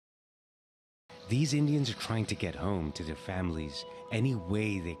These Indians are trying to get home to their families any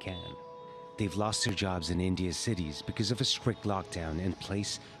way they can. They've lost their jobs in India's cities because of a strict lockdown in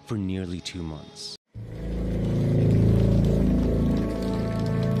place for nearly 2 months.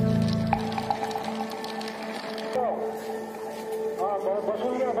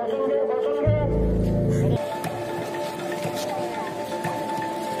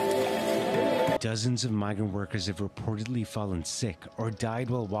 Dozens of migrant workers have reportedly fallen sick or died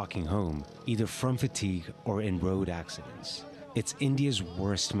while walking home, either from fatigue or in road accidents. It's India's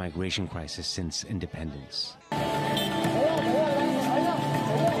worst migration crisis since independence.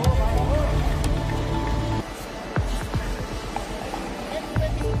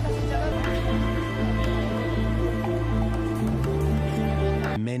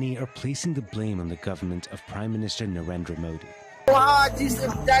 Many are placing the blame on the government of Prime Minister Narendra Modi. Many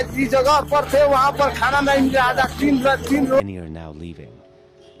are now leaving,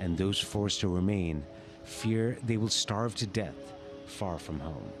 and those forced to remain fear they will starve to death far from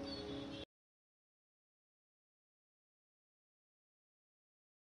home.